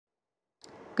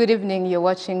Good evening. You're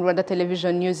watching Rwanda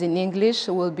Television News in English.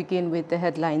 We'll begin with the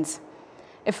headlines.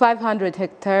 A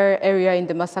 500-hectare area in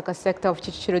the Masaka sector of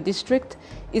Chichiro district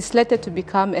is slated to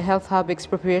become a health hub.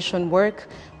 Expropriation work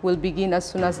will begin as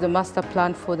soon as the master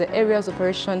plan for the area's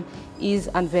operation is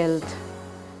unveiled.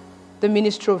 The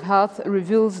Ministry of Health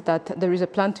reveals that there is a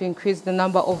plan to increase the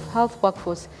number of health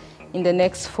workforce in the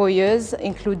next 4 years,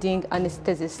 including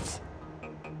anesthetists.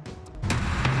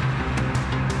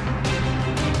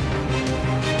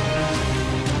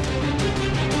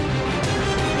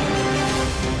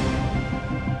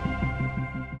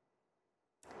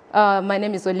 My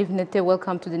name is Olive Nete.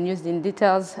 Welcome to the news in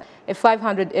details. A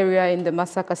 500 area in the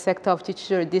Masaka sector of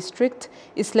Chichiro district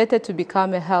is slated to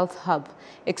become a health hub.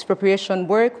 Expropriation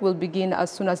work will begin as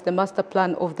soon as the master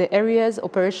plan of the area's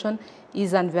operation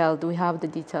is unveiled. We have the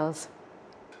details.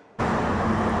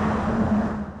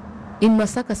 In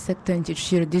Masaka sector in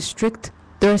Chichiro district,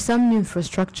 there are some new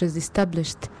infrastructures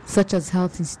established, such as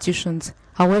health institutions.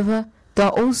 However, there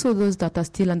are also those that are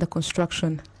still under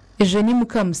construction. Eugenie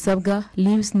Mukamusabwa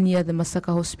lives near the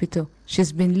Masaka hospital.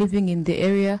 She's been living in the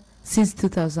area since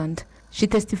 2000. She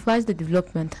testifies the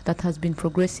development that has been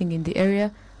progressing in the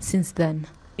area since then.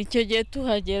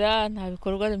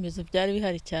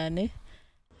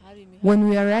 When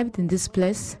we arrived in this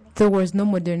place, there was no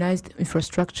modernized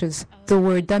infrastructures. There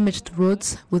were damaged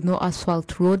roads with no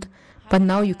asphalt road, but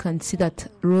now you can see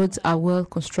that roads are well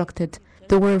constructed.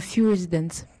 There were a few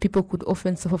residents. People could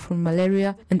often suffer from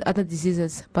malaria and other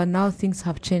diseases, but now things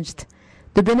have changed.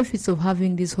 The benefits of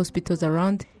having these hospitals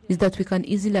around is that we can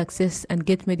easily access and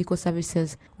get medical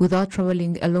services without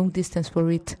traveling a long distance for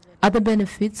it. Other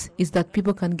benefits is that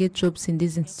people can get jobs in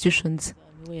these institutions.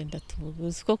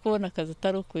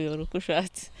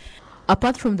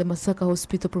 Apart from the Masaka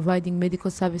hospital providing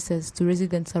medical services to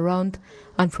residents around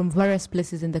and from various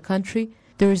places in the country,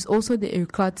 there is also the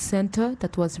Irkat Center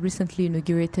that was recently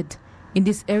inaugurated. In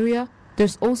this area,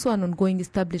 there's also an ongoing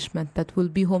establishment that will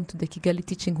be home to the Kigali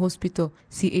Teaching Hospital,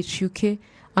 CHUK,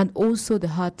 and also the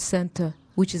Heart Center,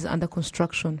 which is under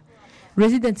construction.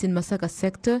 Residents in Masaka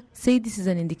sector say this is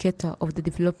an indicator of the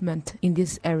development in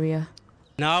this area.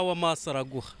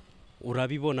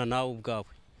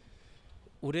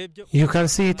 You can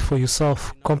see it for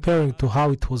yourself. Comparing to how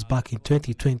it was back in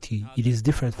 2020, it is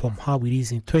different from how it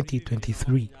is in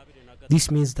 2023.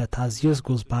 This means that as years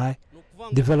goes by,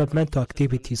 developmental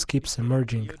activities keeps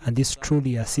emerging, and this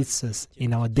truly assists us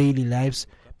in our daily lives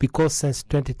because since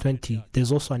 2020,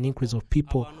 there's also an increase of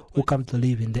people who come to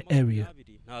live in the area.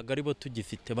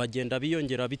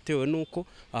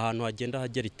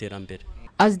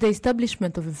 As the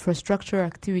establishment of infrastructure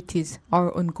activities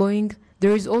are ongoing,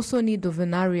 there is also need of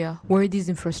an area where these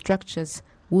infrastructures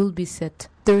will be set.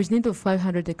 There is need of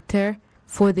 500 hectares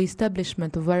for the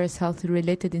establishment of various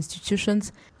health-related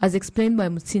institutions, as explained by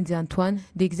Mutsinzi Antoine,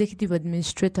 the executive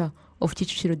administrator of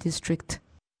Chichiro district.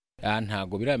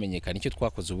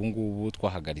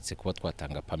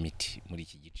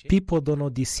 People don't know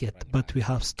this yet, but we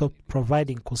have stopped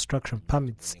providing construction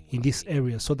permits in this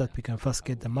area so that we can first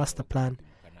get the master plan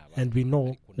and we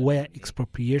know where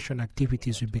expropriation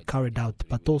activities will be carried out,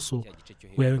 but also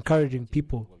we are encouraging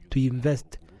people to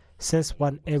invest since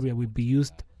one area will be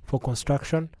used for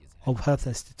construction of health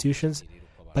institutions,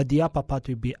 but the upper part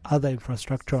will be other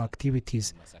infrastructural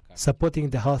activities supporting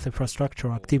the health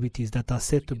infrastructural activities that are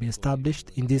set to be established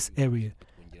in this area.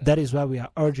 That is why we are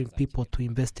urging people to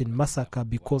invest in Masaka,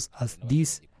 because as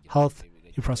these health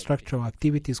infrastructural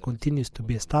activities continues to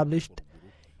be established,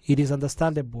 it is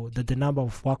understandable that the number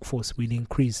of workforce will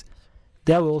increase.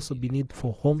 There will also be need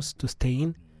for homes to stay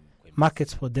in,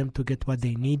 markets for them to get what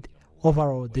they need.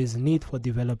 Overall, there is need for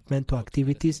developmental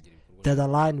activities that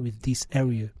align with this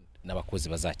area.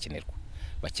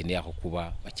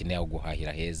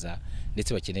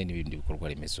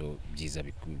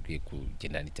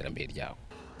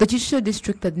 The Chichiro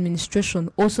District Administration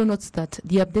also notes that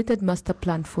the updated master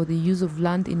plan for the use of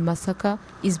land in Masaka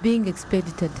is being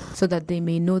expedited so that they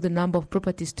may know the number of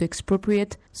properties to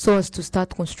expropriate so as to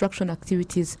start construction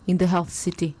activities in the health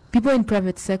city. People in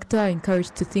private sector are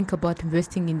encouraged to think about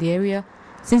investing in the area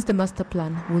since the master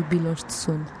plan will be launched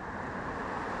soon.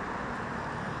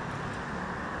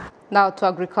 Now to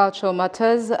agricultural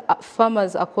matters.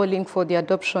 Farmers are calling for the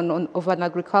adoption of an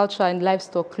agriculture and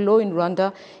livestock law in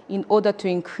Rwanda in order to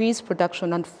increase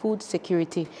production and food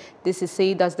security. This is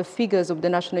said as the figures of the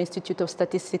National Institute of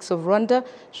Statistics of Rwanda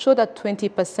show that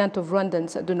 20% of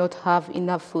Rwandans do not have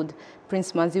enough food.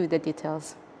 Prince Manzi with the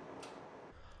details.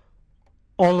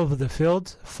 All over the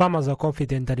field, farmers are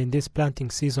confident that in this planting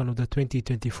season of the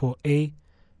 2024A,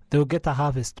 they will get a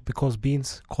harvest because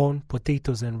beans, corn,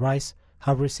 potatoes and rice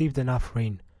have received enough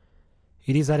rain.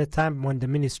 It is at a time when the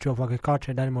Ministry of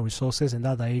Agriculture and Animal Resources and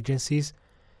other agencies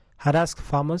had asked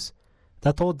farmers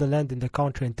that all the land in the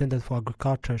country intended for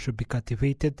agriculture should be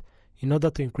cultivated in order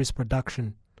to increase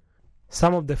production.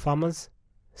 Some of the farmers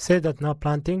said that now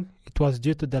planting it was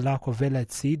due to the lack of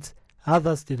elite seeds.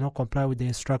 Others did not comply with the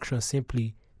instructions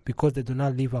simply because they do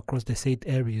not live across the said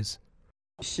areas.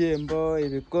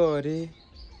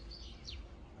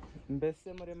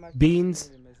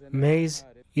 Beans, maize,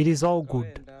 it is all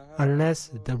good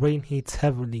unless the rain hits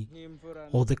heavily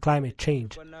or the climate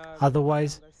change.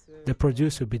 Otherwise, the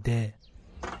produce will be there.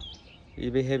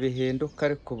 The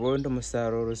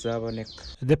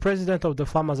president of the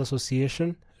Farmers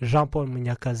Association, Jean-Paul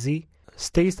Munyakazi,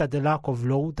 states that the lack of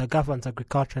law that governs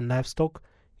agriculture and livestock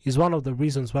is one of the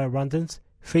reasons why Rwandans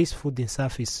face food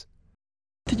insufficiency.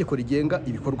 In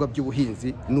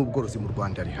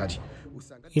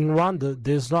Rwanda,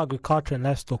 there is no agriculture and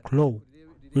livestock law.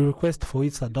 We request for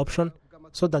its adoption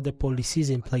so that the policies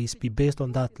in place be based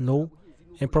on that law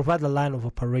and provide a line of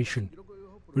operation.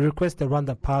 We request the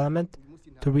Rwandan Parliament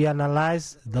to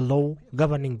reanalyze the law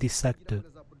governing this sector.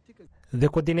 The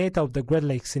coordinator of the Great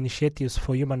Lakes Initiatives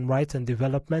for Human Rights and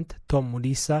Development, Tom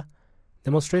Mulisa,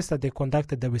 demonstrates that they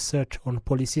conducted the research on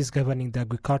policies governing the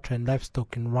agriculture and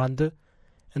livestock in Rwanda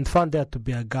and found there to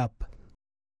be a gap.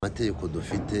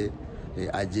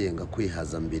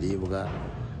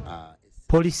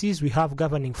 Policies we have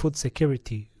governing food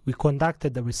security, we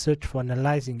conducted the research for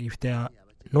analyzing if they are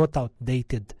not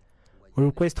outdated. We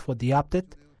request for the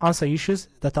update, answer issues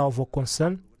that are of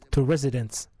concern to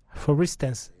residents. For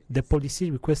instance, the policy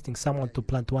requesting someone to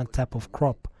plant one type of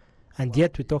crop, and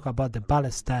yet we talk about the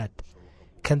balanced diet.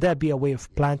 Can there be a way of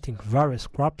planting various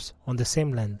crops on the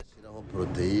same land?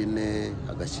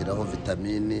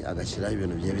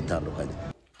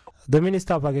 The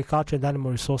Minister of Agriculture and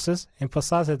Animal Resources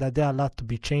emphasizes that there are a lot to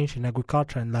be changed in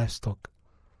agriculture and livestock.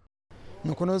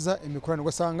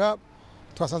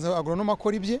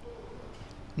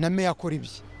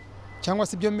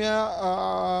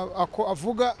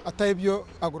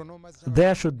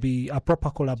 There should be a proper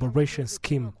collaboration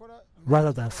scheme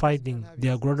rather than finding the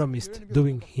agronomist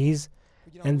doing his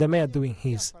and the mayor doing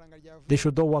his. They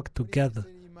should all work together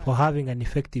for having an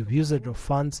effective usage of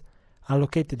funds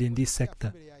allocated in this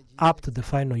sector, up to the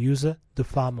final user, the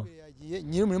farmer.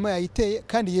 In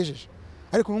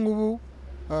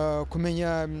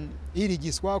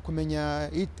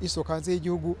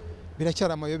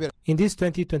this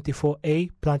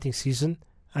 2024A planting season,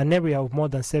 an area of more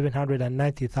than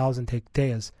 790,000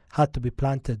 hectares had to be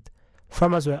planted.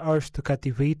 Farmers were urged to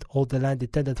cultivate all the land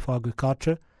intended for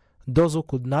agriculture. Those who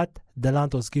could not, the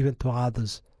land was given to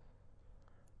others.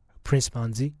 Prince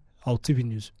Manzi, RwandaTV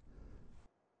News.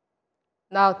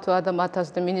 Now to other matters,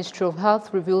 the Ministry of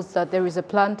Health reveals that there is a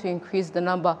plan to increase the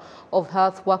number of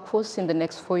health workforce in the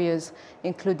next 4 years,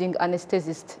 including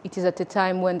anesthetists. It is at a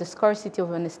time when the scarcity of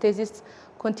anesthetists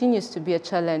continues to be a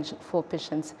challenge for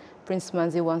patients. Prince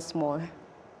Manzi once more.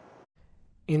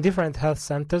 In different health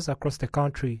centers across the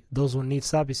country, those who need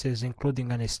services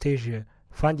including anesthesia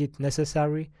find it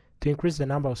necessary to increase the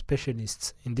number of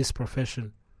specialists in this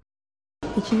profession.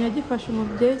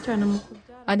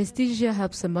 Anesthesia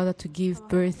helps a mother to give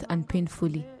birth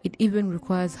unpainfully. It even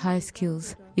requires high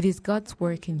skills. It is God's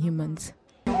work in humans.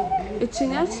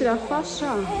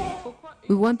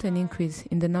 We want an increase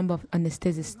in the number of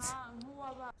anesthetists.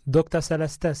 Dr.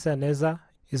 Celestin Seneza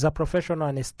is a professional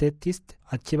anesthetist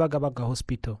at Kibagabaga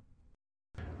Hospital.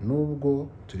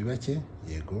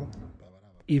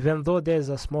 Even though there is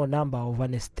a small number of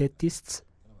anesthetists,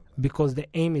 because the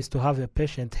aim is to have a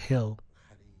patient heal.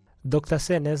 Dr.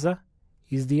 Seneza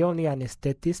is the only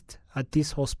anesthetist at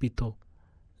this hospital.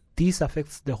 This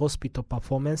affects the hospital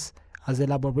performance as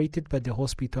elaborated by the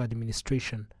hospital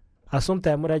administration.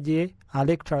 Assumpta Muragie, a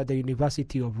lecturer at the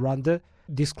University of Rwanda,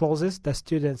 discloses that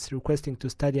students requesting to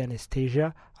study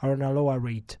anesthesia are on a lower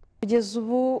rate.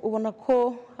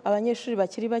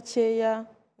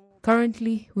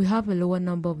 Currently, we have a lower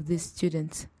number of these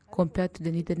students compared to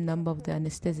the needed number of the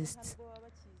anesthetists.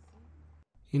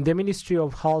 In the Ministry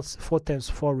of Health's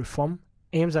 4x4 reform,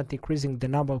 aims at increasing the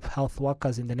number of health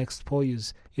workers in the next 4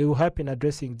 years. It will help in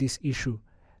addressing this issue.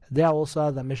 There are also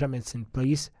other measurements in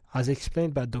place, as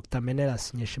explained by Dr. Menela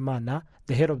Sinyeshimana,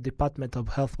 the head of Department of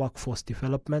Health Workforce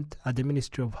Development at the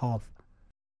Ministry of Health.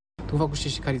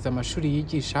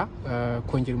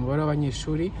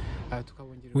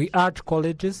 We urge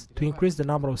colleges to increase the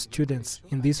number of students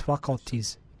in these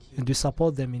faculties, and we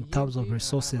support them in terms of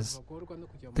resources.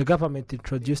 The government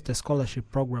introduced a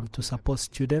scholarship program to support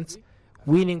students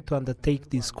willing to undertake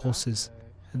these courses.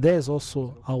 There is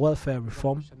also a welfare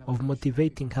reform of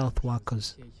motivating health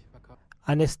workers.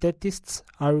 Anesthetists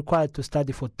are required to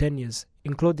study for 10 years,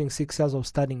 including 6 years of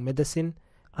studying medicine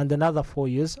and another 4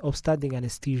 years of studying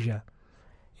anesthesia.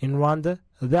 In Rwanda,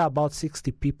 there are about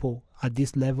 60 people at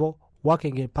this level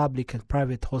working in public and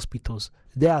private hospitals.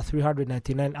 There are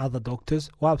 399 other doctors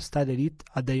who have studied it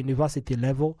at the university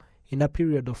level in a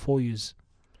period of 4 years.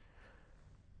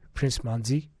 Prince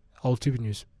Manzi, RwandaTV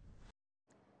News.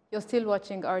 You're still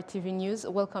watching RwandaTV News.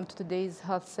 Welcome to today's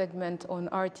health segment on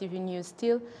RwandaTV News.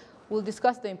 Still, we'll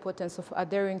discuss the importance of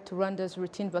adhering to Rwanda's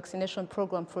routine vaccination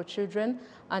program for children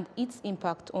and its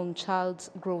impact on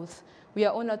child's growth. We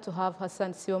are honored to have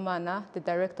Hassan Siomana, the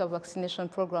Director of Vaccination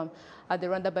Program at the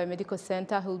Rwanda Biomedical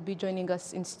Center, who will be joining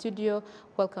us in studio.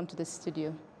 Welcome to the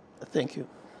studio. Thank you.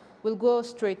 We'll go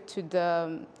straight to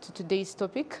today's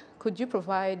topic. Could you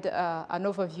provide an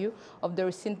overview of the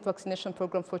recent vaccination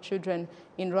program for children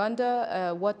in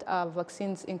Rwanda? What are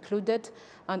vaccines included?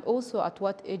 And also at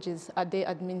what ages are they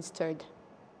administered?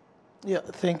 Yeah,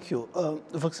 thank you.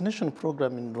 The vaccination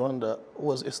program in Rwanda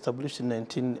was established in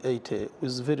 1980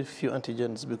 with very few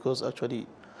antigens because actually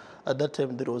at that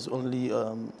time there was only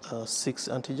 6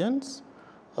 antigens,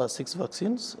 6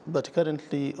 vaccines, but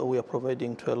currently we are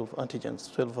providing 12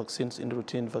 antigens, 12 vaccines in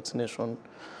routine vaccination.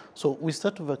 So we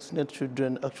start to vaccinate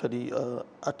children actually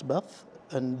at birth,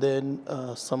 and then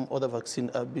some other vaccine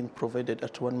are being provided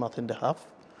at 1 month and a half,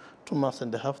 2 months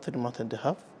and a half, 3 months and a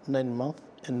half, 9 months,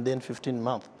 and then 15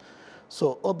 months.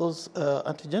 So all those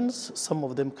antigens, some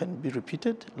of them can be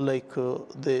repeated, like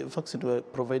the vaccine we're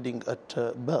providing at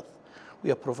birth.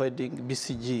 We are providing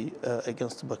BCG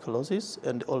against tuberculosis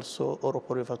and also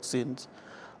oropori vaccines.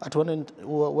 At 1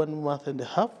 month and a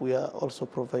half, we are also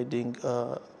providing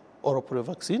oropori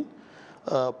vaccine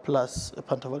plus a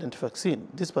pentavalent vaccine.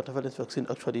 This pentavalent vaccine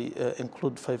actually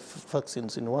includes 5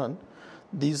 vaccines in one.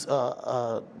 These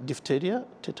are diphtheria,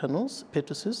 tetanus,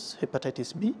 pertussis,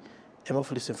 hepatitis B,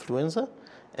 Haemophilus influenza,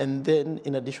 and then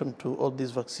in addition to all these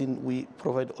vaccines, we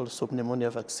provide also pneumonia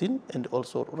vaccine and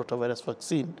also rotavirus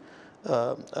vaccine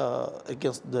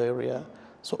against diarrhea.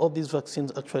 So all these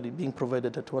vaccines actually being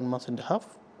provided at 1 month and a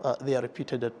half. They are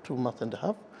repeated at 2 months and a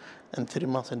half and 3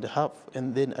 months and a half.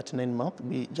 And then at 9 months,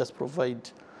 we just provide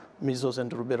measles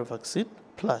and rubella vaccine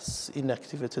plus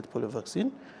inactivated polio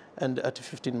vaccine. And at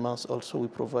 15 months also, we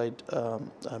provide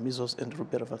measles and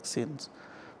rubella vaccines.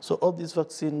 So all these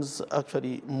vaccines,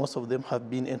 actually, most of them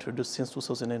have been introduced since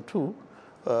 2002.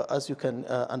 As you can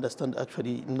understand,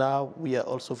 actually, now we are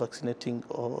also vaccinating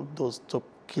all those top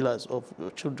killers of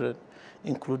children,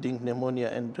 including pneumonia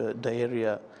and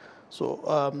diarrhea.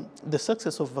 So the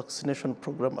success of vaccination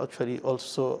program actually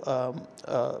also,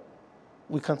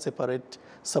 we can separate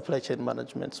supply chain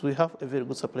management. So we have a very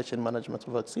good supply chain management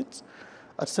of vaccines.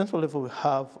 At central level, we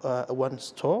have one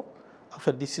store.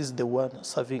 Actually, this is the one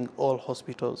serving all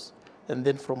hospitals. And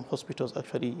then from hospitals,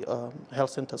 actually, health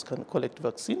centers can collect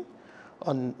vaccine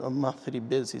on a monthly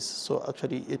basis. So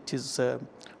actually, it is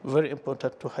very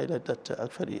important to highlight that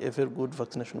actually a very good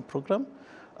vaccination program.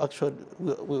 Actually,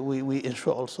 we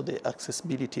ensure also the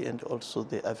accessibility and also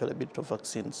the availability of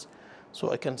vaccines.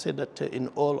 So I can say that in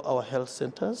all our health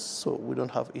centers, so we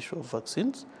don't have issue of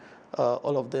vaccines.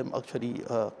 All of them actually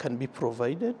can be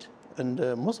provided. And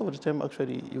most of the time,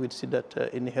 actually, you will see that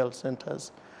in health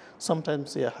centers,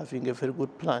 sometimes they are having a very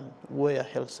good plan where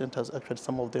health centers, actually,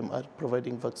 some of them are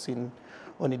providing vaccine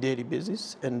on a daily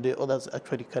basis, and the others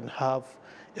actually can have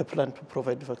a plan to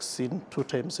provide vaccine 2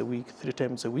 times a week, 3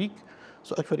 times a week.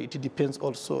 So actually, it depends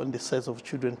also on the size of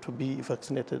children to be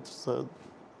vaccinated. So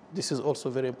this is also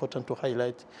very important to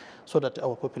highlight so that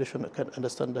our population can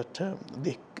understand that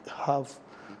they have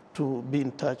to be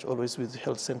in touch always with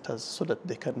health centers so that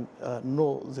they can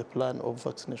know the plan of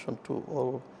vaccination to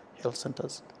all health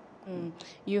centers.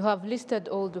 You have listed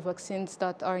all the vaccines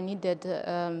that are needed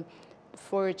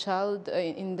for a child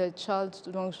in the child's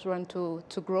long run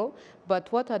to grow,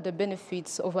 but what are the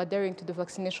benefits of adhering to the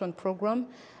vaccination program,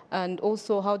 and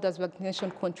also how does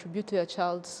vaccination contribute to a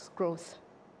child's growth?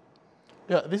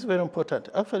 Yeah, this is very important.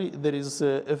 Actually, there is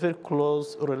a very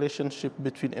close relationship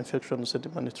between infections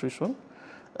and malnutrition.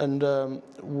 And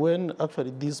when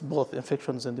actually these both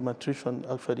infections and the malnutrition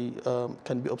actually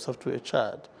can be observed to a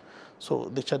child,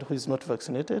 so the child who is not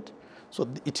vaccinated, so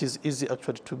it is easy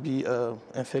actually to be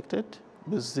infected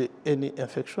with any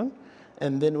infection.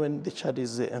 And then when the child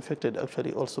is infected,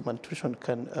 actually also malnutrition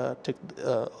can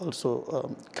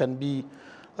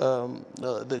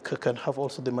can have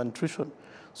also the malnutrition.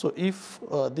 So if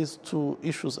these 2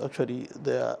 issues actually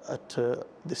they are at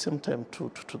the same time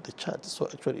to the child, so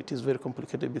actually it is very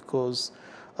complicated because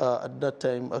at that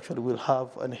time actually we'll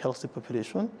have a healthy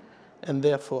population, and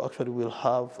therefore actually will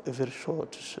have a very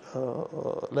short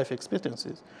life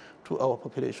expectancies to our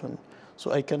population.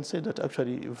 So I can say that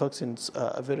actually vaccines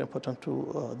are very important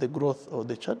to the growth of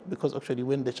the child, because actually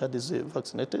when the child is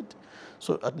vaccinated,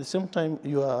 so at the same time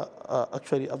you are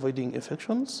actually avoiding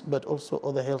infections, but also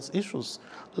other health issues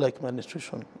like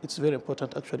malnutrition. It's very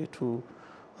important actually to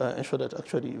ensure that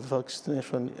actually vaccines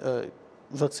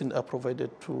are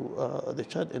provided to the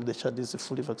child, and the child is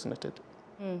fully vaccinated.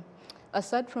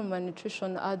 Aside from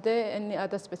malnutrition, are there any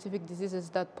other specific diseases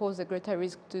that pose a greater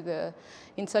risk to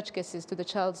in such cases, to the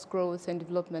child's growth and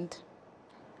development?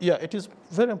 Yeah, it is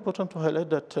very important to highlight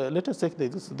that. Let us take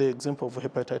the example of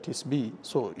hepatitis B.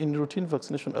 So in routine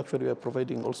vaccination, actually, we are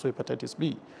providing also hepatitis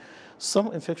B.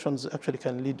 Some infections actually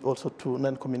can lead also to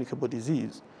non-communicable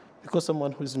disease, because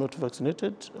someone who is not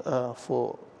vaccinated,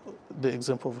 for the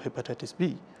example of hepatitis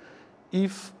B,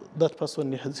 if that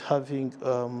person is having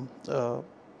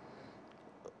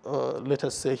let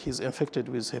us say he's infected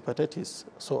with hepatitis,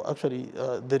 so actually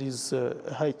there is a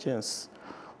high chance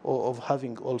of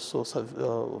having also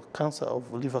cancer,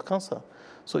 of liver cancer.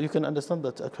 So you can understand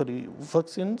that actually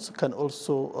vaccines can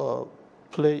also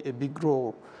play a big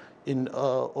role in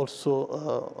also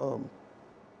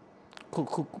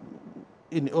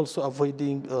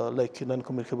avoiding like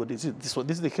non-communicable disease. This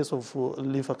is the case of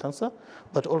liver cancer,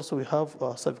 but also we have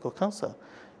cervical cancer.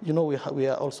 You know, we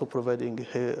are also providing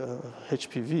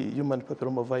HPV, human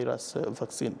papillomavirus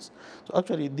vaccines. So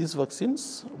actually these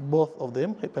vaccines, both of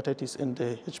them, hepatitis and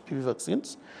the HPV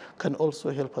vaccines, can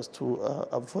also help us to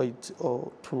avoid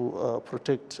or to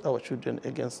protect our children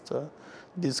against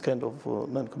this kind of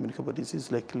non-communicable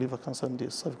disease like liver cancer and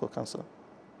the cervical cancer.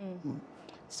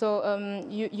 So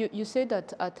you say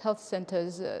that at health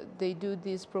centers they do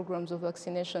these programs of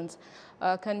vaccinations.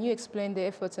 Can you explain the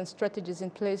efforts and strategies in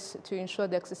place to ensure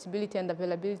the accessibility and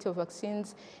availability of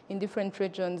vaccines in different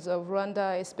regions of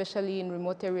Rwanda, especially in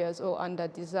remote areas or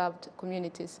underdeserved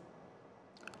communities?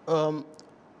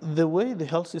 The way the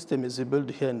health system is built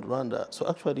here in Rwanda, so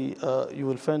actually you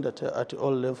will find that at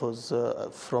all levels,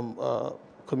 from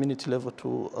community level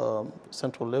to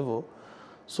central level,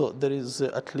 so there is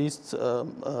at least a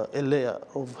layer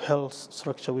of health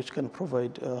structure which can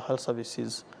provide health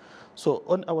services. So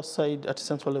on our side, at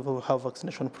central level, we have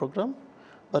vaccination program,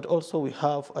 but also we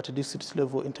have at district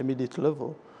level, intermediate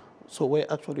level. So where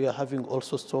actually we are having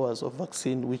also stores of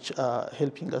vaccine which are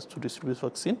helping us to distribute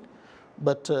vaccine.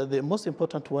 But the most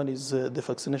important one is the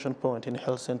vaccination point in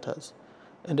health centers.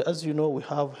 And as you know, we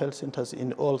have health centers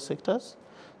in all sectors.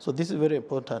 So this is very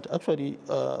important. Actually,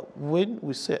 when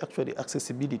we say actually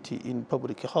accessibility in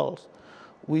public health,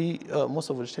 we most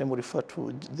of the time refer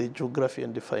to the geography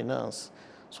and the finance.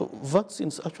 So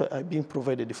vaccines actually are being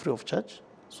provided free of charge.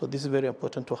 So this is very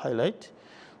important to highlight.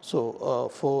 So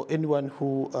for anyone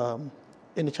who,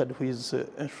 any child who is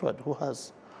insured, who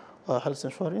has health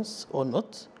insurance or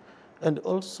not. And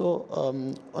also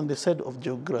on the side of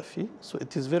geography, so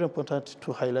it is very important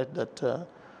to highlight that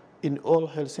in all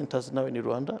health centers now in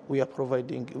Rwanda, we are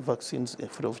providing vaccines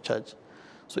free of charge.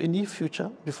 So in the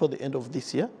future, before the end of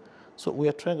this year, so we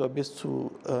are trying our best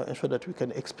to ensure that we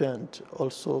can expand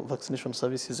also vaccination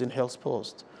services in health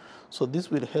posts. So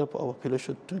this will help our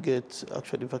population to get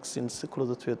actually vaccines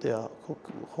closer to their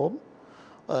home.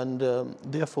 And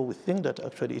therefore, we think that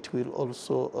actually it will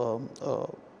also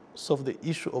solve the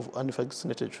issue of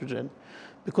unvaccinated children.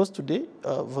 Because today,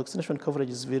 vaccination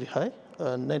coverage is very high.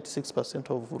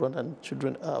 96% of Rwandan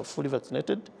children are fully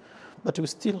vaccinated, but we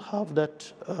still have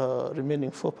that remaining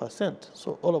 4%.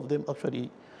 So all of them actually,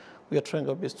 we are trying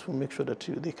our best to make sure that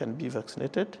they can be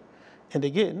vaccinated. And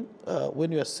again,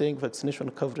 when you are saying vaccination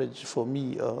coverage, for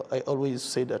me, I always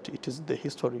say that it is the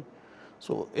history.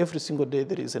 So every single day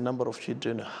there is a number of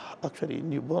children, actually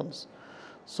newborns.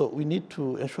 So we need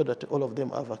to ensure that all of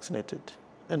them are vaccinated.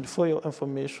 And for your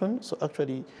information, so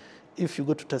actually, if you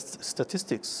go to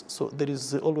statistics, so there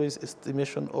is always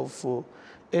estimation of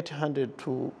 800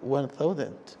 to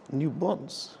 1,000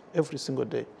 newborns every single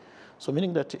day. So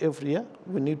meaning that every year,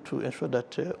 we need to ensure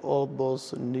that all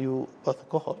those new birth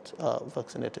cohorts are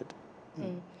vaccinated.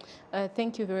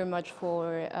 Thank you very much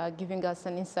for giving us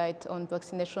an insight on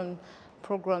vaccination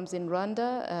programs in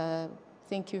Rwanda.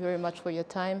 Thank you very much for your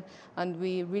time, and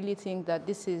we really think that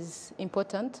this is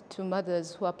important to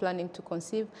mothers who are planning to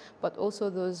conceive, but also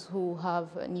those who have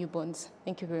newborns.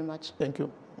 Thank you very much. Thank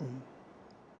you.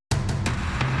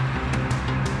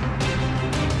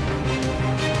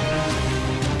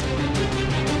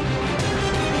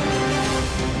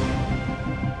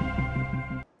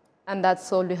 And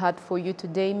that's all we had for you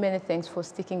today. Many thanks for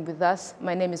sticking with us.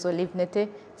 My name is Olive Nete.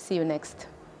 See you next.